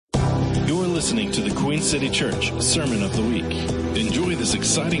listening to the Queen City Church Sermon of the Week. Enjoy this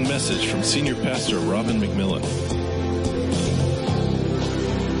exciting message from Senior Pastor Robin McMillan.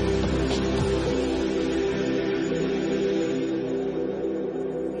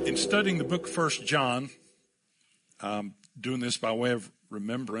 In studying the book 1 John, doing this by way of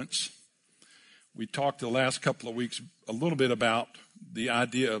remembrance, we talked the last couple of weeks a little bit about the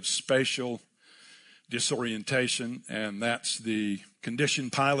idea of spatial disorientation, and that's the condition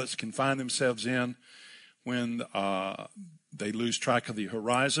pilots can find themselves in when they lose track of the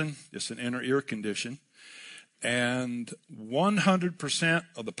horizon. It's an inner ear condition. And 100%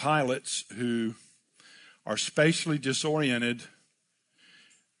 of the pilots who are spatially disoriented,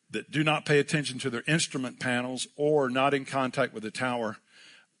 that do not pay attention to their instrument panels or not in contact with the tower,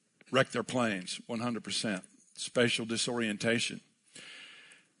 wreck their planes. 100%. Spatial disorientation.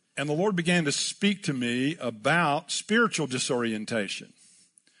 And the Lord began to speak to me about spiritual disorientation.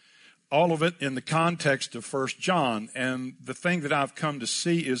 All of it in the context of 1 John. And the thing that I've come to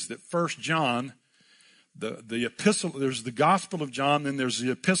see is that 1 John, the epistle, there's the Gospel of John, then there's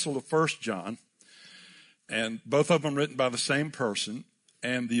the epistle of 1 John. And both of them written by the same person.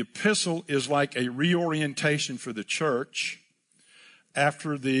 And the epistle is like a reorientation for the church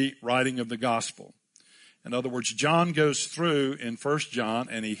after the writing of the gospel. In other words, John goes through in 1 John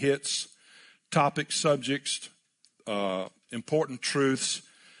and he hits topic subjects, important truths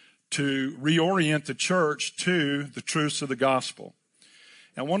to reorient the church to the truths of the gospel.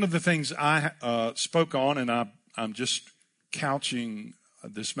 And one of the things I spoke on, and I'm just couching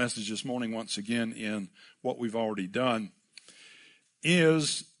this message this morning once again in what we've already done,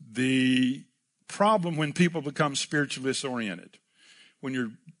 is the problem when people become spiritually disoriented. When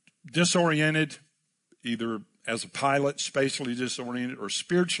you're disoriented, either as a pilot, spatially disoriented, or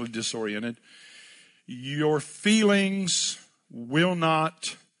spiritually disoriented, your feelings will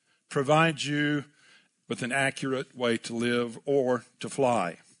not provide you with an accurate way to live or to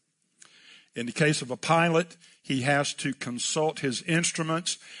fly. In the case of a pilot, he has to consult his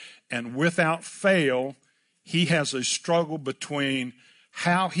instruments, and without fail, he has a struggle between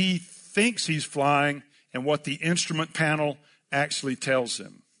how he thinks he's flying and what the instrument panel actually tells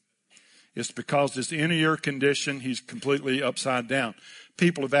him. It's because this inner ear condition, he's completely upside down.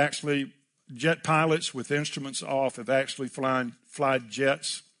 People have actually, jet pilots with instruments off have actually fly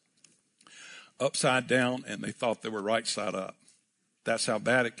jets upside down, and they thought they were right side up. That's how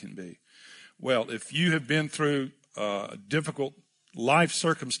bad it can be. Well, if you have been through difficult life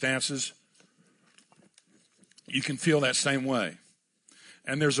circumstances, you can feel that same way.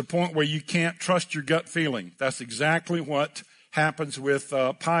 And there's a point where you can't trust your gut feeling. That's exactly what happens with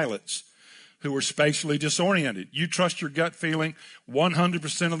pilots who are spatially disoriented. You trust your gut feeling,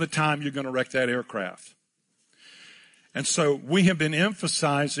 100% of the time you're going to wreck that aircraft. And so we have been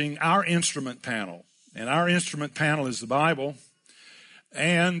emphasizing our instrument panel. And our instrument panel is the Bible.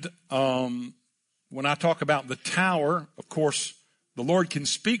 And when I talk about the tower, of course, the Lord can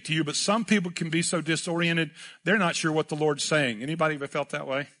speak to you, but some people can be so disoriented, they're not sure what the Lord's saying. Anybody ever felt that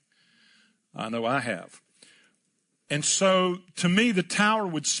way? I know I have. And so, to me, the tower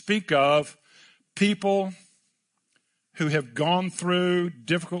would speak of people who have gone through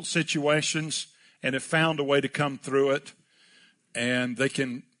difficult situations and have found a way to come through it, and they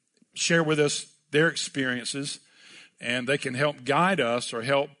can share with us their experiences, and they can help guide us or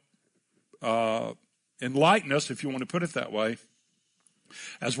help enlighten us, if you want to put it that way,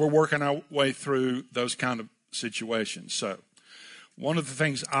 as we're working our way through those kind of situations. So, one of the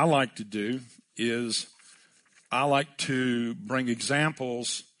things I like to do is I like to bring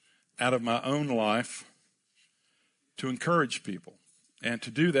examples out of my own life to encourage people. And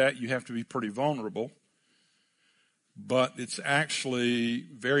to do that, you have to be pretty vulnerable. But it's actually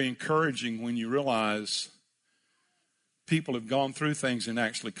very encouraging when you realize people have gone through things and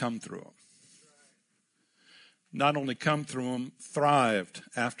actually come through them. Not only come through them, thrived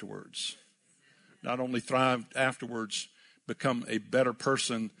afterwards. Not only thrived afterwards, become a better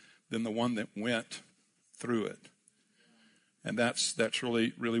person than the one that went through it. And that's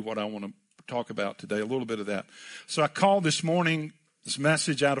really, really what I want to talk about today, a little bit of that. So I called this morning this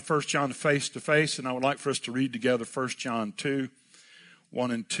message out of 1 John face to face, and I would like for us to read together 1 John 2,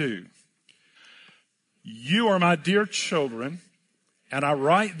 1 and 2. You are my dear children, and I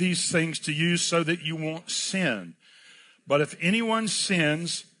write these things to you so that you won't sin. But if anyone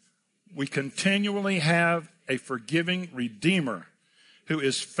sins, we continually have a forgiving Redeemer who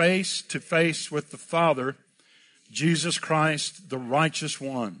is face to face with the Father, Jesus Christ, the righteous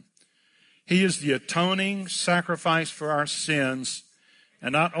one. He is the atoning sacrifice for our sins,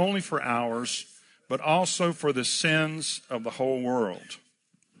 and not only for ours, but also for the sins of the whole world.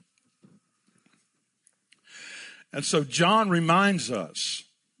 And so John reminds us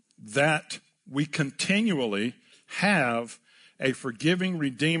that we continually have a forgiving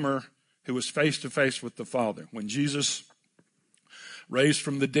Redeemer who is face to face with the Father. When Jesus raised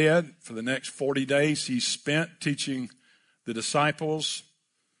from the dead, for the next 40 days, he spent teaching the disciples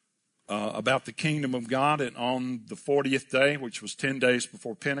about the kingdom of God. And on the 40th day, which was 10 days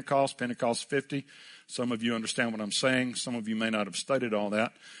before Pentecost 50, some of you understand what I'm saying. Some of you may not have studied all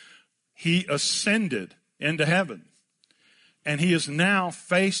that. He ascended into heaven. And he is now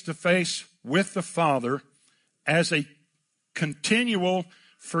face to face with the Father as a continual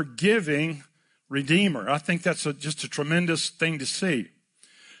forgiving Redeemer. I think that's just a tremendous thing to see.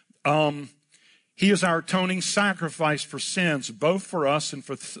 He is our atoning sacrifice for sins, both for us and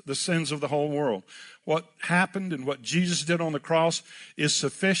for the sins of the whole world. What happened and what Jesus did on the cross is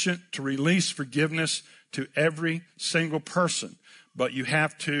sufficient to release forgiveness to every single person. But you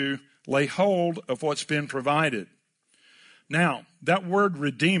have to lay hold of what's been provided. Now, that word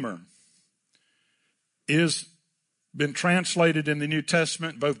Redeemer is been translated in the New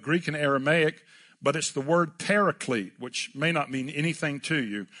Testament, both Greek and Aramaic, but it's the word paraclete, which may not mean anything to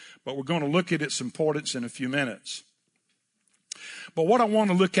you, but we're going to look at its importance in a few minutes. But what I want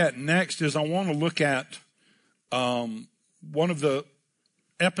to look at next is I want to look at one of the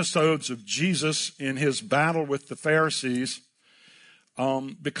episodes of Jesus in his battle with the Pharisees,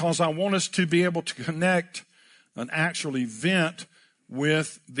 because I want us to be able to connect an actual event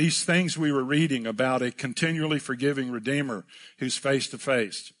with these things we were reading about a continually forgiving Redeemer who's face to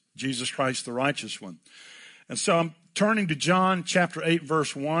face, Jesus Christ, the righteous one. And so I'm turning to John chapter 8,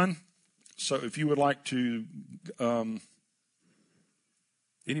 verse 1. So if you would like to,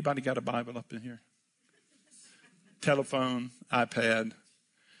 anybody got a Bible up in here? Telephone, iPad.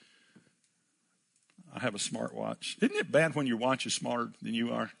 I have a smartwatch. Isn't it bad when your watch is smarter than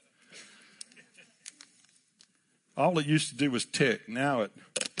you are? All it used to do was tick. Now it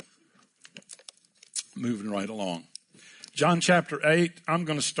moving right along. John chapter 8, I'm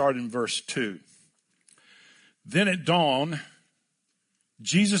going to start in verse 2. Then at dawn,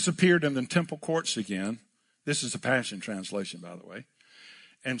 Jesus appeared in the temple courts again. This is the Passion Translation, by the way.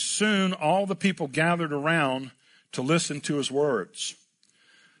 And soon all the people gathered around to listen to his words.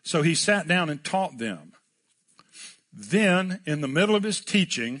 So he sat down and taught them. Then, in the middle of his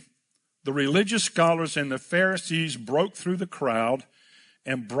teaching, the religious scholars and the Pharisees broke through the crowd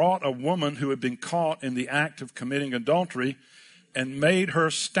and brought a woman who had been caught in the act of committing adultery and made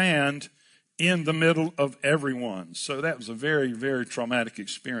her stand in the middle of everyone. So that was a very, very traumatic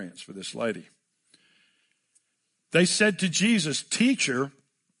experience for this lady. They said to Jesus, "Teacher,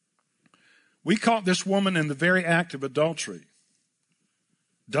 we caught this woman in the very act of adultery.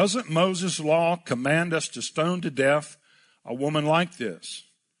 Doesn't Moses' law command us to stone to death a woman like this?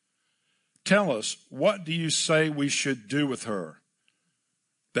 Tell us, what do you say we should do with her?"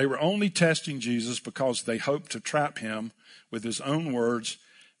 They were only testing Jesus because they hoped to trap him with his own words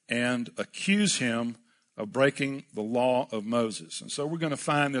and accuse him of breaking the law of Moses. And so we're going to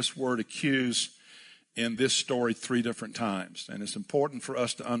find this word accuse in this story 3 different times. And it's important for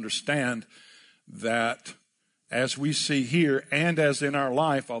us to understand that as we see here and as in our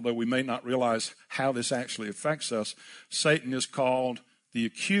life, although we may not realize how this actually affects us, Satan is called the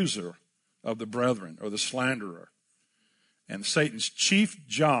accuser of the brethren, or the slanderer. And Satan's chief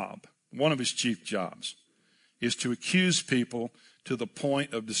job, one of his chief jobs, is to accuse people to the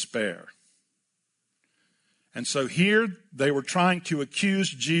point of despair. And so here they were trying to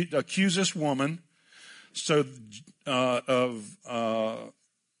accuse this woman she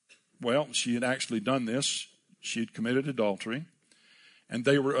had actually done this. She had committed adultery. And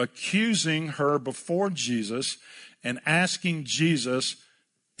they were accusing her before Jesus and asking Jesus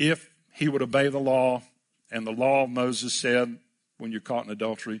if he would obey the law. And the law of Moses said, when you're caught in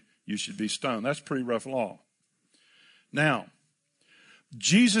adultery, you should be stoned. That's pretty rough law. Now,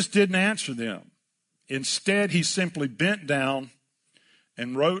 Jesus didn't answer them. Instead, he simply bent down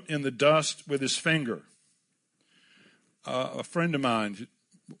and wrote in the dust with his finger. A friend of mine,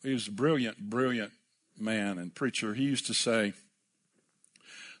 he was a brilliant man and preacher. He used to say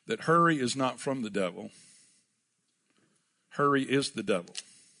that hurry is not from the devil. Hurry is the devil.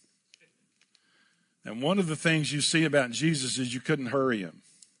 And one of the things you see about Jesus is you couldn't hurry him.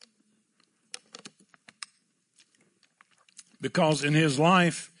 Because in his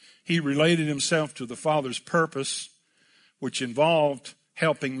life, he related himself to the Father's purpose, which involved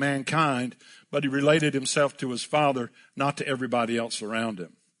helping mankind, but he related himself to his Father, not to everybody else around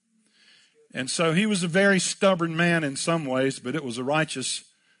him. And so he was a very stubborn man in some ways, but it was a righteous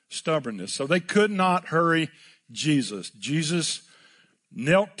stubbornness. So they could not hurry Jesus. Jesus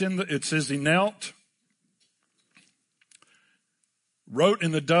knelt it says he knelt. wrote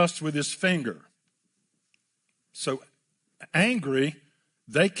in the dust with his finger. So angry,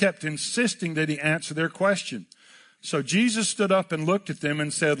 they kept insisting that he answer their question. So Jesus stood up and looked at them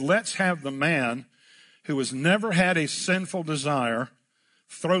and said, let's have the man who has never had a sinful desire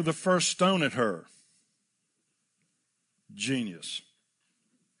throw the first stone at her. Genius.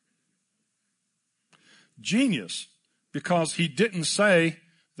 Genius, because he didn't say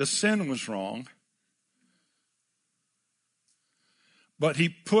the sin was wrong, but he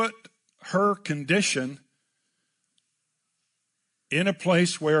put her condition in a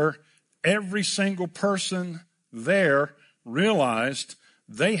place where every single person there realized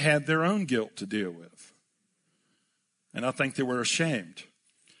they had their own guilt to deal with. And I think they were ashamed.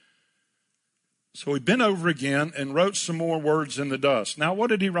 So he bent over again and wrote some more words in the dust. Now, what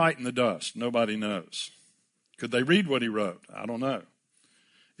did he write in the dust? Nobody knows. Could they read what he wrote? I don't know.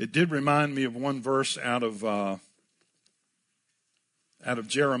 It did remind me of one verse out of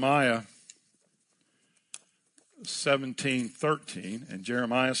Jeremiah 17:13, and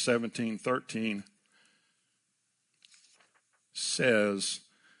Jeremiah 17:13 says,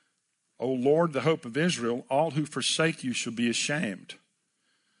 O Lord, the hope of Israel, all who forsake you shall be ashamed.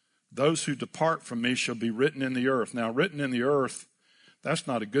 Those who depart from me shall be written in the earth. Now, written in the earth, that's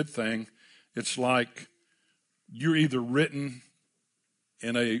not a good thing. It's like you're either written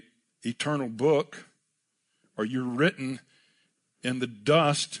in an eternal book or you're written in the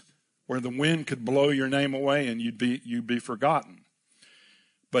dust where the wind could blow your name away and you'd be forgotten.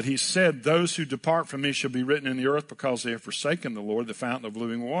 But he said, those who depart from me shall be written in the earth because they have forsaken the Lord, the fountain of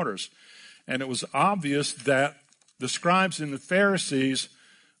living waters. And it was obvious that the scribes and the Pharisees'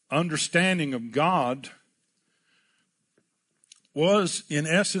 understanding of God was, in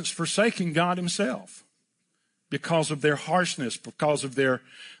essence, forsaking God himself because of their harshness, because of their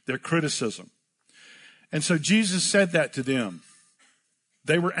criticism. And so Jesus said that to them.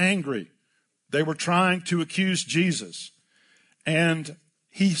 They were angry. They were trying to accuse Jesus. And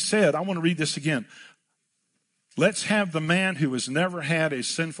he said, I want to read this again. Let's have the man who has never had a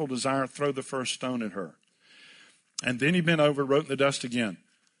sinful desire throw the first stone at her. And then he bent over, wrote in the dust again.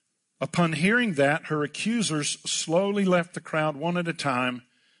 Upon hearing that, her accusers slowly left the crowd one at a time,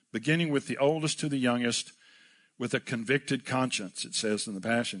 beginning with the oldest to the youngest, with a convicted conscience, it says in the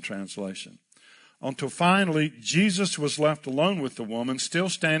Passion Translation. Until finally, Jesus was left alone with the woman, still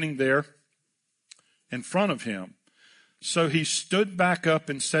standing there in front of him. So he stood back up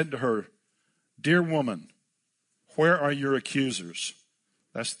and said to her, Dear woman, where are your accusers?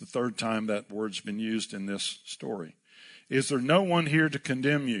 That's the third time that word's been used in this story. Is there no one here to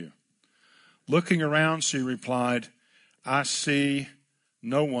condemn you? Looking around, she replied, I see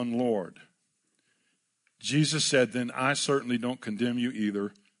no one, Lord. Jesus said, then I certainly don't condemn you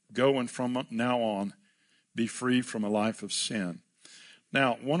either. Go and from now on, be free from a life of sin.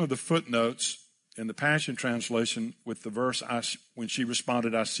 Now, one of the footnotes in the Passion Translation with the verse, when she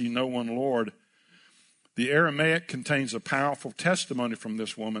responded, I see no one, Lord, the Aramaic contains a powerful testimony from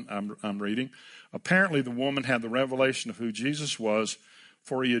this woman I'm reading. Apparently, the woman had the revelation of who Jesus was,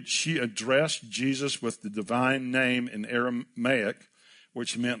 for she addressed Jesus with the divine name in Aramaic,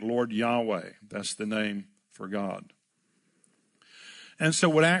 which meant Lord Yahweh. That's the name for God. And so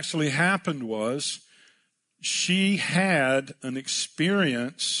what actually happened was she had an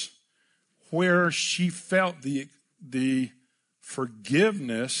experience where she felt the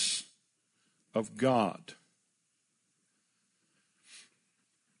forgiveness of God.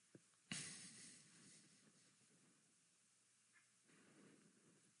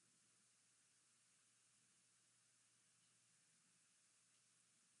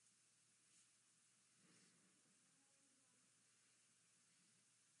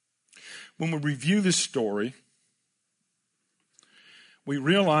 When we review this story, we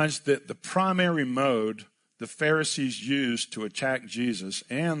realize that the primary mode the Pharisees used to attack Jesus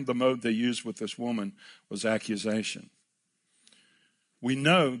and the mode they used with this woman was accusation. We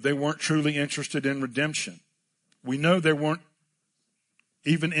know they weren't truly interested in redemption. We know they weren't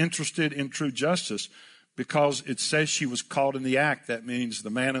even interested in true justice because it says she was caught in the act. That means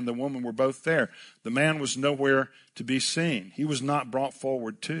the man and the woman were both there. The man was nowhere to be seen. He was not brought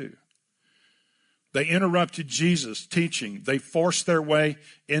forward too. They interrupted Jesus' teaching. They forced their way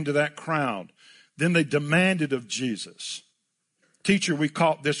into that crowd. Then they demanded of Jesus, Teacher, we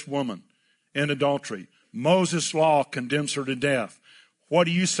caught this woman in adultery. Moses' law condemns her to death. What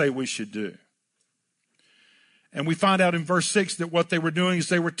do you say we should do? And we find out in verse 6 that what they were doing is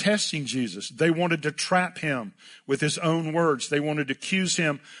they were testing Jesus. They wanted to trap him with his own words. They wanted to accuse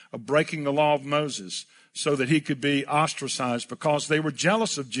him of breaking the law of Moses. so that he could be ostracized because they were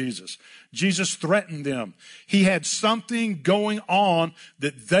jealous of Jesus. Jesus threatened them. He had something going on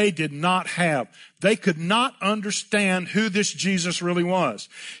that they did not have. They could not understand who this Jesus really was.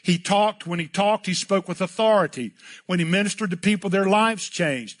 When he talked, he spoke with authority. When he ministered to people, their lives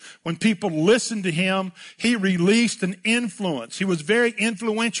changed. When people listened to him, he released an influence. He was very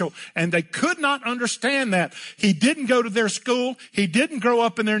influential, and they could not understand that. He didn't go to their school. He didn't grow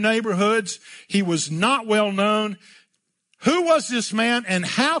up in their neighborhoods. He was not well known. Who was this man, and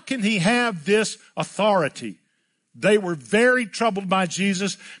how can he have this authority? They were very troubled by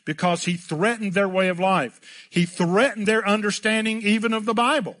Jesus because he threatened their way of life. He threatened their understanding even of the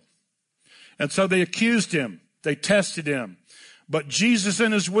Bible. And so they accused him. They tested him. But Jesus,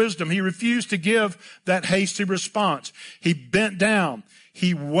 in his wisdom, he refused to give that hasty response. He bent down.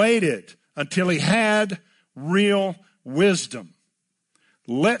 He waited until he had real wisdom.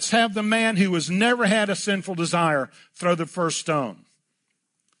 Let's have the man who has never had a sinful desire throw the first stone.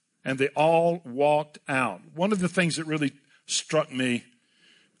 And they all walked out. One of the things that really struck me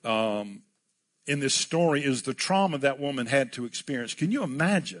in this story is the trauma that woman had to experience. Can you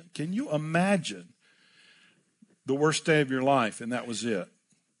imagine? Can you imagine the worst day of your life and that was it?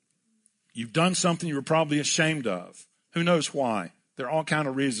 You've done something you were probably ashamed of. Who knows why? There are all kinds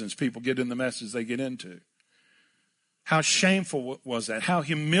of reasons people get in the messes they get into. How shameful was that? How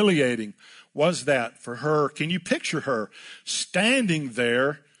humiliating was that for her? Can you picture her standing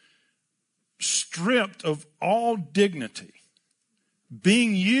there, stripped of all dignity,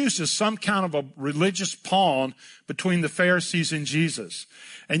 being used as some kind of a religious pawn between the Pharisees and Jesus?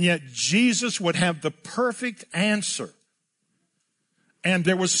 And yet Jesus would have the perfect answer. And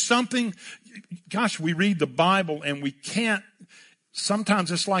there was something, gosh, we read the Bible and we can't,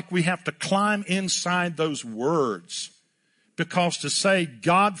 sometimes it's like we have to climb inside those words. Because to say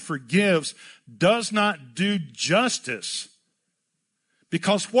God forgives does not do justice.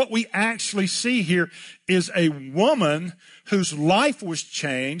 Because what we actually see here is a woman whose life was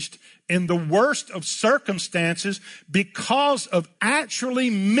changed in the worst of circumstances because of actually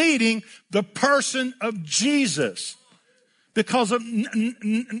meeting the person of Jesus. Because of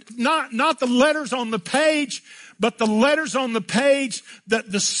not the letters on the page, but the letters on the page that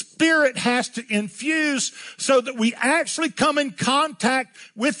the Spirit has to infuse so that we actually come in contact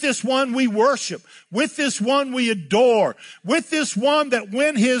with this one we worship, with this one we adore, with this one that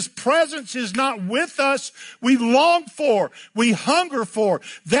when his presence is not with us, we long for, we hunger for.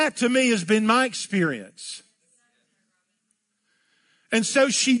 That to me has been my experience. And so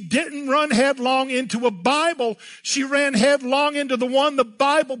she didn't run headlong into a Bible. She ran headlong into the one the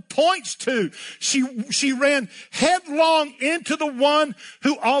Bible points to. She ran headlong into the one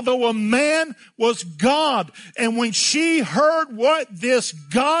who, although a man, was God. And when she heard what this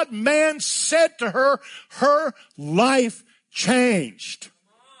God man said to her, her life changed.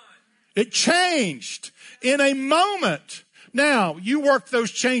 It changed in a moment. Now, you worked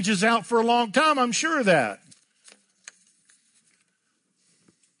those changes out for a long time, I'm sure of that.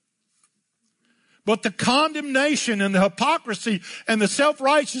 But the condemnation and the hypocrisy and the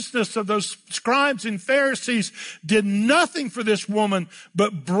self-righteousness of those scribes and Pharisees did nothing for this woman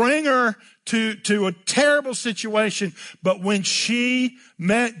but bring her to a terrible situation. But when she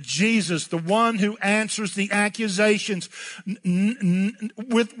met Jesus, the one who answers the accusations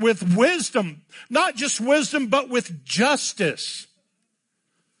with wisdom, not just wisdom, but with justice.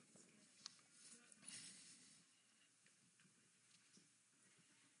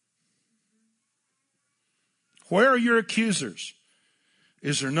 Where are your accusers?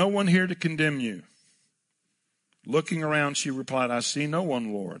 Is there no one here to condemn you? Looking around, she replied, I see no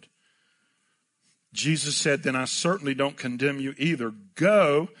one, Lord. Jesus said, then I certainly don't condemn you either.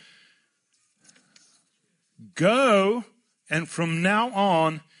 Go, and from now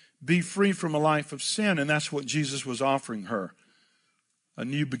on, be free from a life of sin. And that's what Jesus was offering her, a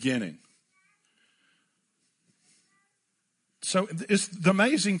new beginning. So the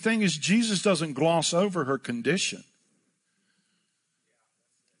amazing thing is Jesus doesn't gloss over her condition.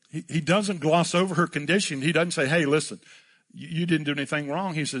 He doesn't gloss over her condition. He doesn't say, hey, listen, you didn't do anything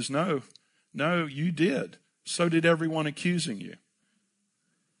wrong. He says, no, you did. So did everyone accusing you.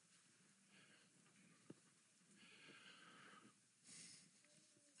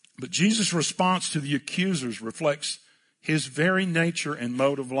 But Jesus' response to the accusers reflects his very nature and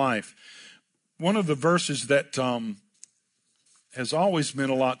mode of life. One of the verses that has always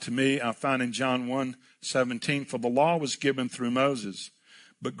meant a lot to me, I find in John 1:17, for the law was given through Moses,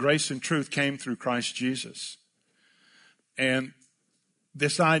 but grace and truth came through Christ Jesus. And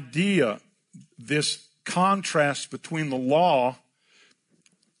this idea, this contrast between the law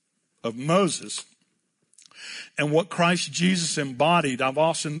of Moses and what Christ Jesus embodied. I've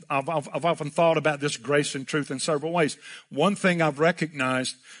often thought about this grace and truth in several ways. One thing I've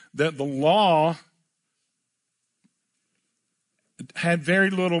recognized, that the law had very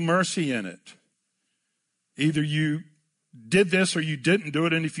little mercy in it. Either you did this or you didn't do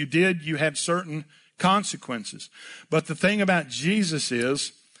it, and if you did, you had certain consequences. But the thing about Jesus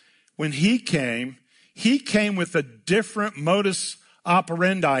is, when he came with a different modus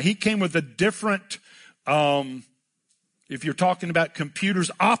operandi. He came with a different, if you're talking about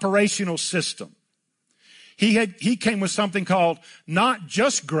computers, operational system. He came with something called not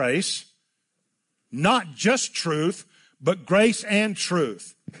just grace, not just truth, but grace and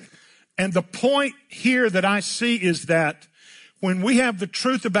truth. And the point here that I see is that when we have the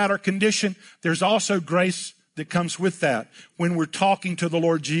truth about our condition, there's also grace that comes with that when we're talking to the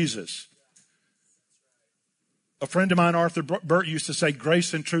Lord Jesus. A friend of mine, Arthur Burt, used to say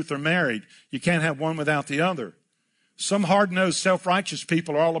grace and truth are married. You can't have one without the other. Some hard-nosed, self-righteous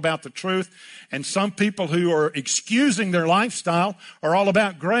people are all about the truth, and some people who are excusing their lifestyle are all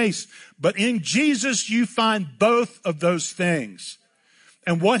about grace. But in Jesus, you find both of those things.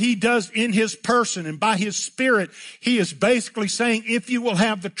 And what he does in his person and by his Spirit, he is basically saying, if you will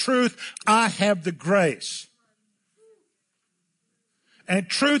have the truth, I have the grace. And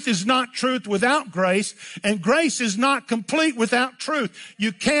truth is not truth without grace, and grace is not complete without truth.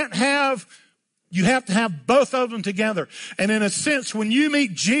 You have to have both of them together. And in a sense, when you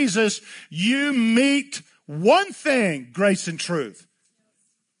meet Jesus, you meet one thing, grace and truth.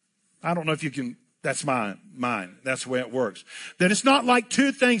 I don't know if you can, that's mine. That's the way it works. That it's not like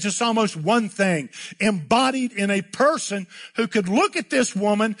two things, it's almost one thing, embodied in a person who could look at this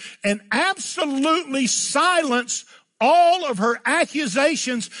woman and absolutely silence all of her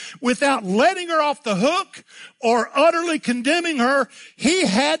accusations without letting her off the hook or utterly condemning her. He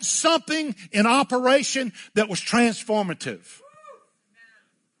had something in operation that was transformative.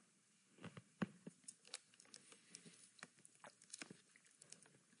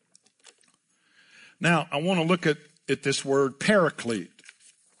 Now, I want to look at this word paraclete.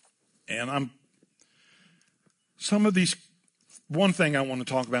 And one thing I want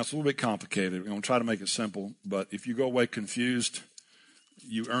to talk about is a little bit complicated. We're going to try to make it simple, but if you go away confused,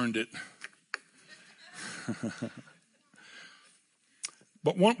 you earned it.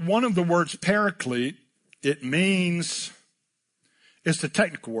 But one of the words paraclete, it means, it's the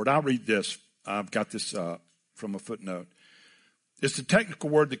technical word. I'll read this. I've got this from a footnote. It's the technical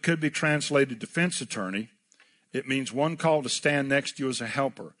word that could be translated defense attorney. It means one called to stand next to you as a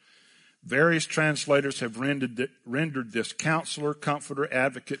helper. Various translators have rendered this counselor, comforter,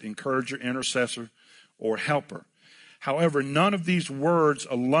 advocate, encourager, intercessor, or helper. However, none of these words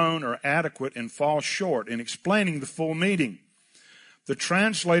alone are adequate and fall short in explaining the full meaning. The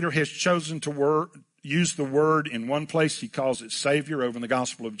translator has chosen to use the word in one place. He calls it Savior over in the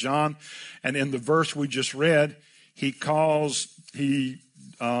Gospel of John. And in the verse we just read, he calls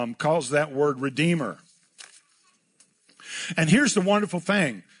that word Redeemer. And here's the wonderful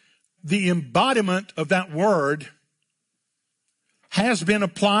thing. The embodiment of that word has been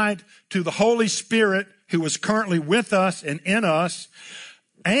applied to the Holy Spirit who is currently with us and in us,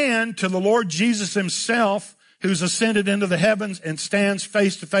 and to the Lord Jesus himself who's ascended into the heavens and stands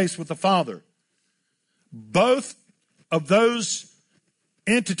face to face with the Father. Both of those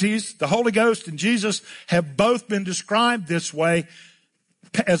entities, the Holy Ghost and Jesus, have both been described this way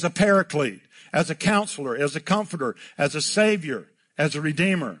as a paraclete, as a counselor, as a comforter, as a savior, as a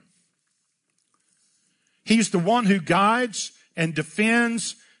redeemer. He's the one who guides and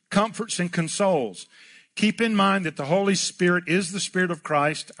defends, comforts and consoles. Keep in mind that the Holy Spirit is the Spirit of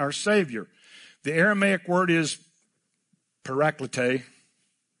Christ, our Savior. The Aramaic word is paraklete,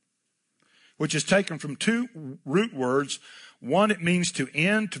 which is taken from two root words. One, it means to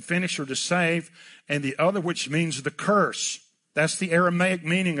end, to finish, or to save, and the other, which means the curse. That's the Aramaic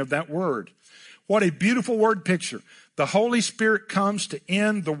meaning of that word. What a beautiful word picture. The Holy Spirit comes to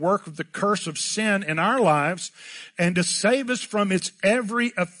end the work of the curse of sin in our lives and to save us from its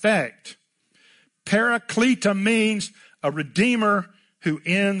every effect. Parakleta means a redeemer who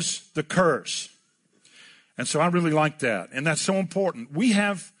ends the curse. And so I really like that. And that's so important. We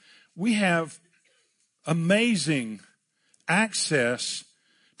have amazing access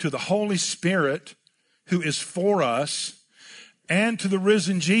to the Holy Spirit who is for us and to the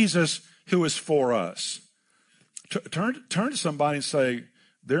risen Jesus who is for us. Turn to somebody and say,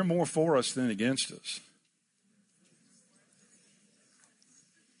 they're more for us than against us.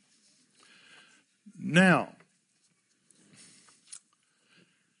 Now,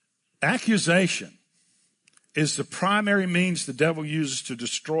 accusation is the primary means the devil uses to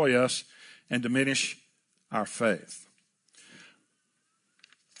destroy us and diminish our faith.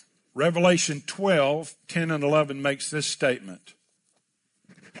 Revelation 12:10 and 11 makes this statement.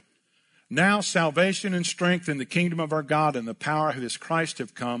 Now salvation and strength in the kingdom of our God and the power of his Christ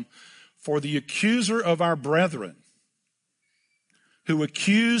have come, for the accuser of our brethren, who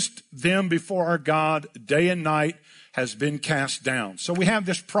accused them before our God day and night, has been cast down. So we have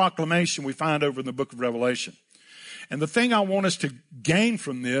this proclamation we find over in the book of Revelation. And the thing I want us to gain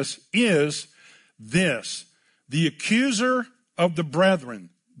from this is this. The accuser of the brethren,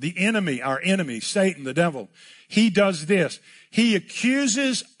 the enemy, our enemy, Satan, the devil, he does this. He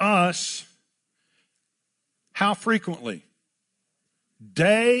accuses us how frequently?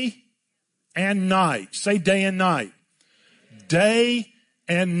 Day and night. Say day and night. Day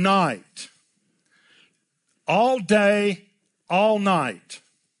and night. All day, all night.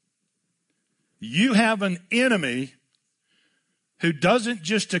 You have an enemy who doesn't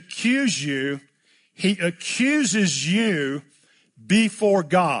just accuse you, he accuses you before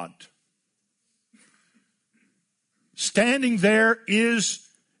God. Standing there is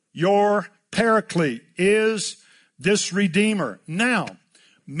your paraclete, is this Redeemer. Now,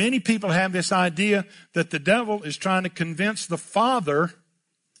 many people have this idea that the devil is trying to convince the Father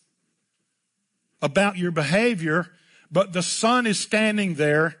about your behavior, but the Son is standing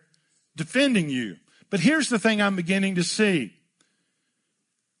there defending you. But here's the thing I'm beginning to see.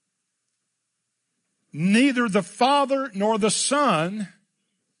 Neither the Father nor the Son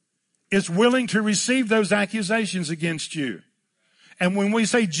is willing to receive those accusations against you. And when we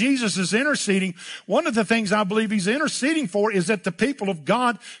say Jesus is interceding, one of the things I believe he's interceding for is that the people of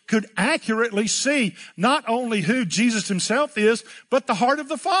God could accurately see not only who Jesus himself is, but the heart of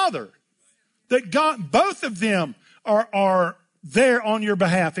the Father. That God, both of them are there on your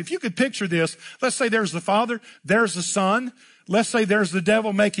behalf. If you could picture this, let's say there's the Father, there's the Son, let's say there's the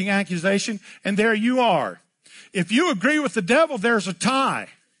devil making accusation, and there you are. If you agree with the devil, there's a tie.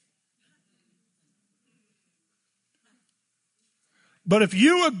 But if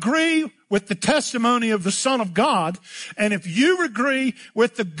you agree with the testimony of the Son of God, and if you agree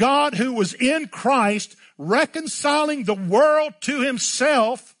with the God who was in Christ, reconciling the world to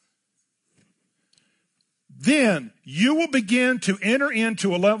himself, then you will begin to enter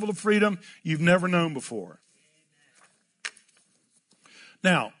into a level of freedom you've never known before.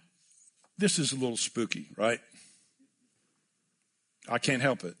 Now, this is a little spooky, right? I can't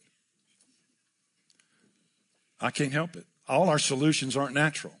help it. I can't help it. All our solutions aren't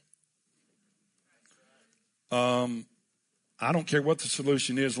natural. I don't care what the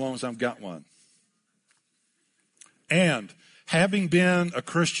solution is as long as I've got one. And having been a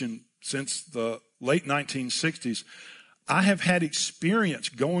Christian since the late 1960s, I have had experience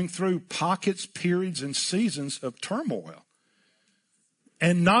going through pockets, periods, and seasons of turmoil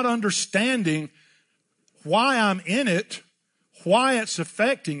and not understanding why I'm in it, why it's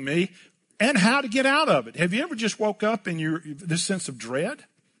affecting me, and how to get out of it. Have you ever just woke up in this sense of dread?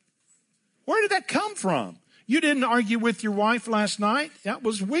 Where did that come from? You didn't argue with your wife last night. That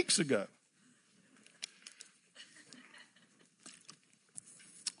was weeks ago.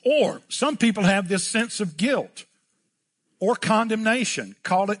 Or some people have this sense of guilt or condemnation.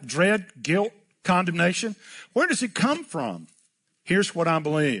 Call it dread, guilt, condemnation. Where does it come from? Here's what I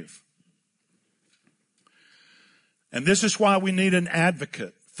believe. And this is why we need an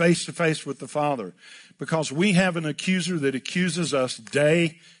advocate face to face with the Father. Because we have an accuser that accuses us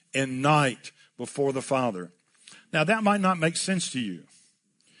day and night before the Father. Now that might not make sense to you.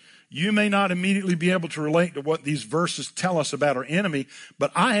 You may not immediately be able to relate to what these verses tell us about our enemy,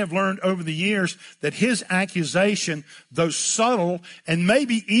 but I have learned over the years that his accusation, though subtle and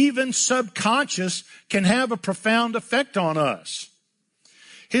maybe even subconscious, can have a profound effect on us.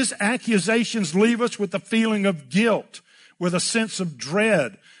 His accusations leave us with a feeling of guilt, with a sense of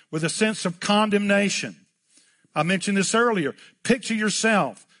dread, with a sense of condemnation. I mentioned this earlier. Picture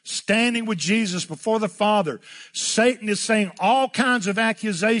yourself standing with Jesus before the Father. Satan is saying all kinds of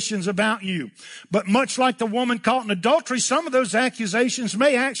accusations about you. But much like the woman caught in adultery, some of those accusations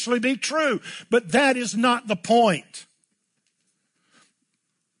may actually be true. But that is not the point.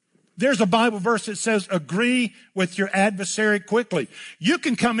 There's a Bible verse that says, agree with your adversary quickly. You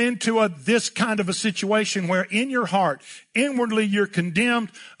can come into this kind of a situation where in your heart, inwardly you're condemned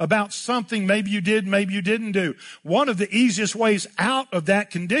about something maybe you did, maybe you didn't do. One of the easiest ways out of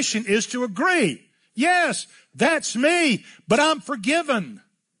that condition is to agree. Yes, that's me, but I'm forgiven.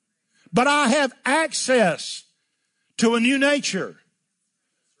 But I have access to a new nature.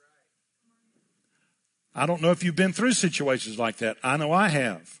 I don't know if you've been through situations like that. I know I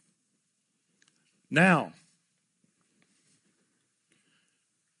have. Now,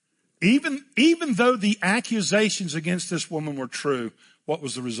 Even though the accusations against this woman were true, what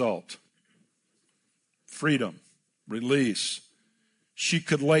was the result? Freedom, release. She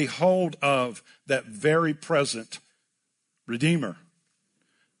could lay hold of that very present Redeemer.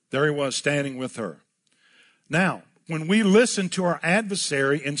 There he was standing with her. Now, when we listen to our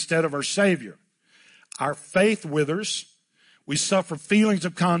adversary instead of our Savior, our faith withers. We suffer feelings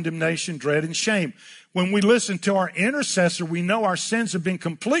of condemnation, dread, and shame. When we listen to our intercessor, we know our sins have been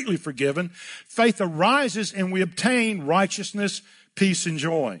completely forgiven. Faith arises and we obtain righteousness, peace, and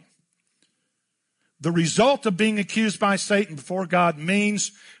joy. The result of being accused by Satan before God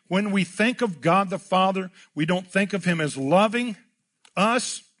means when we think of God the Father, we don't think of him as loving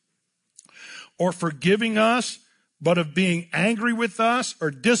us or forgiving us, but of being angry with us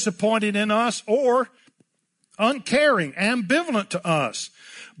or disappointed in us or uncaring, ambivalent to us.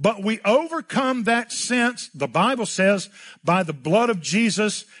 But we overcome that sense, the Bible says, by the blood of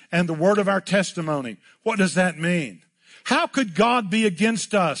Jesus and the word of our testimony. What does that mean? How could God be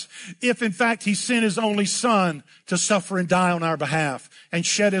against us if in fact he sent his only son to suffer and die on our behalf and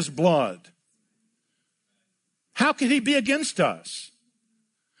shed his blood? How could he be against us?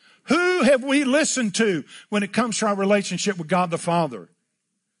 Who have we listened to when it comes to our relationship with God the Father?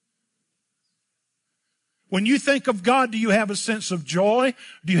 When you think of God, do you have a sense of joy?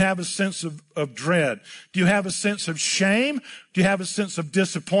 Do you have a sense of dread? Do you have a sense of shame? Do you have a sense of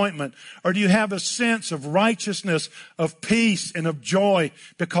disappointment? Or do you have a sense of righteousness, of peace, and of joy?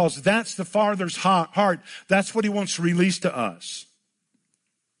 Because that's the Father's heart. That's what he wants to release to us.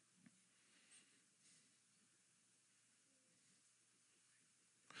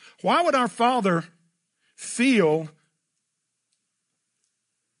 Why would our Father feel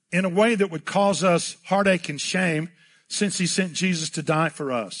in a way that would cause us heartache and shame since he sent Jesus to die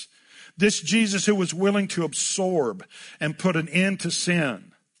for us? This Jesus who was willing to absorb and put an end to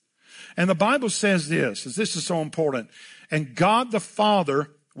sin. And the Bible says this is so important. And God the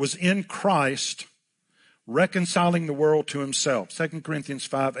Father was in Christ reconciling the world to himself. 2 Corinthians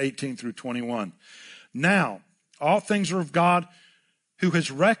 5:18 through 21. Now, all things are of God who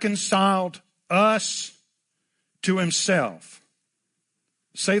has reconciled us to himself.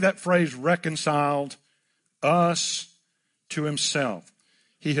 Say that phrase, reconciled us to himself.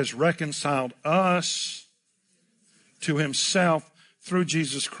 He has reconciled us to himself through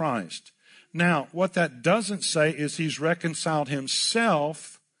Jesus Christ. Now, what that doesn't say is he's reconciled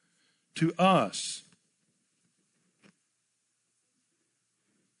himself to us.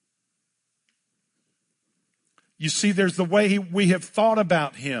 You see, there's the way we have thought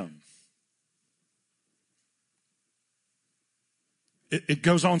about him. It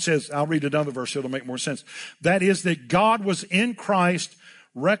goes on, says, I'll read another verse, it'll make more sense. That is that God was in Christ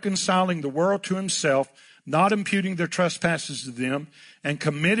reconciling the world to himself, not imputing their trespasses to them, and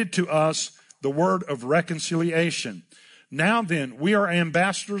committed to us the word of reconciliation. Now then, we are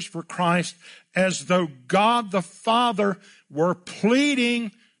ambassadors for Christ, as though God the Father were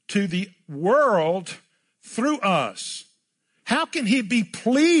pleading to the world through us. How can he be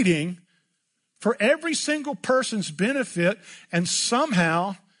pleading for every single person's benefit and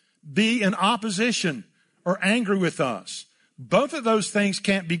somehow be in opposition or angry with us? Both of those things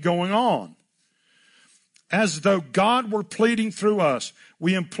can't be going on. As though God were pleading through us,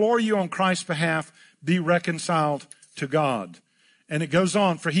 we implore you on Christ's behalf, be reconciled to God. And it goes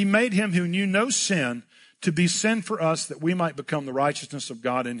on, for he made him who knew no sin to be sin for us, that we might become the righteousness of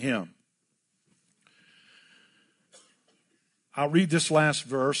God in him. I'll read this last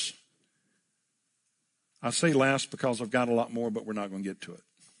verse. I say last because I've got a lot more, but we're not going to get to it.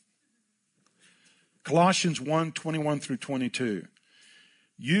 Colossians 1:21 through 22.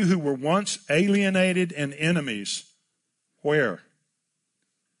 You who were once alienated and enemies, where?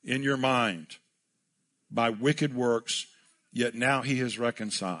 In your mind, by wicked works, yet now he is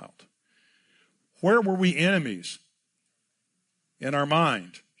reconciled. Where were we enemies? In our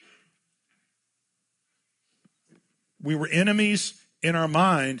mind. We were enemies in our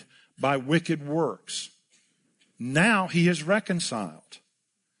mind by wicked works. Now he is reconciled.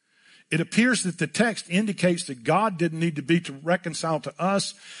 It appears that the text indicates that God didn't need to be reconciled to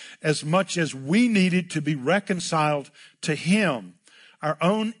us as much as we needed to be reconciled to him. Our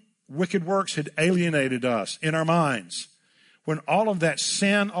own wicked works had alienated us in our minds. When all of that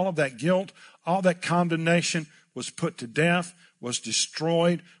sin, all of that guilt, all that condemnation was put to death, was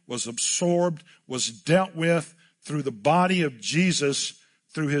destroyed, was absorbed, was dealt with through the body of Jesus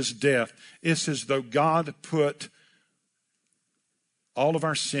through his death. It's as though God put all of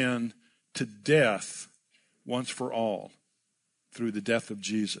our sin to death once for all through the death of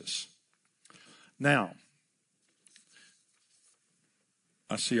Jesus. Now,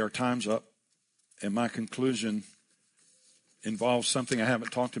 I see our time's up, and my conclusion involves something I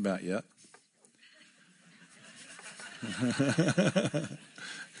haven't talked about yet.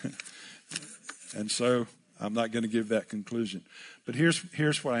 And so I'm not going to give that conclusion. But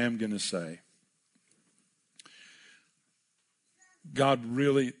here's what I am going to say. God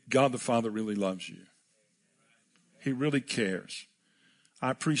the Father really loves you. He really cares. I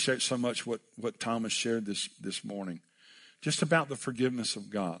appreciate so much what Thomas shared this morning, just about the forgiveness of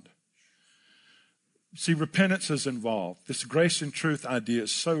God. See, repentance is involved. This grace and truth idea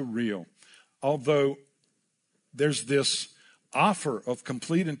is so real. Although there's this offer of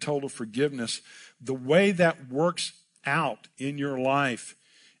complete and total forgiveness, the way that works out in your life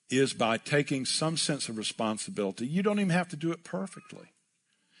is by taking some sense of responsibility. You don't even have to do it perfectly.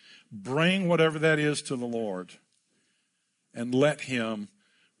 Bring whatever that is to the Lord and let Him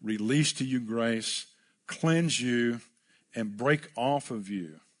release to you grace, cleanse you, and break off of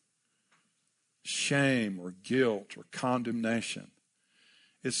you shame or guilt or condemnation.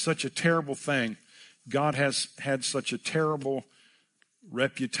 It's such a terrible thing. God has had such a terrible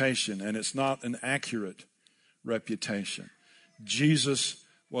reputation, and it's not an accurate reputation. Jesus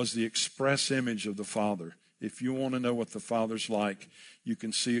was the express image of the Father. If you want to know what the Father's like, you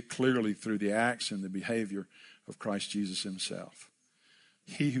can see it clearly through the acts and the behavior of Christ Jesus Himself.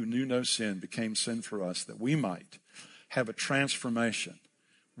 He who knew no sin became sin for us, that we might have a transformation.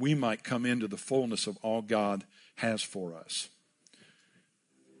 We might come into the fullness of all God has for us.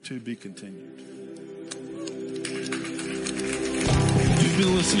 To be continued. You've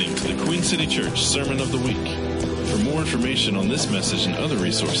been listening to the Queen City Church Sermon of the Week. For more information on this message and other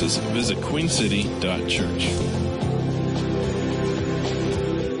resources, visit queencity.church.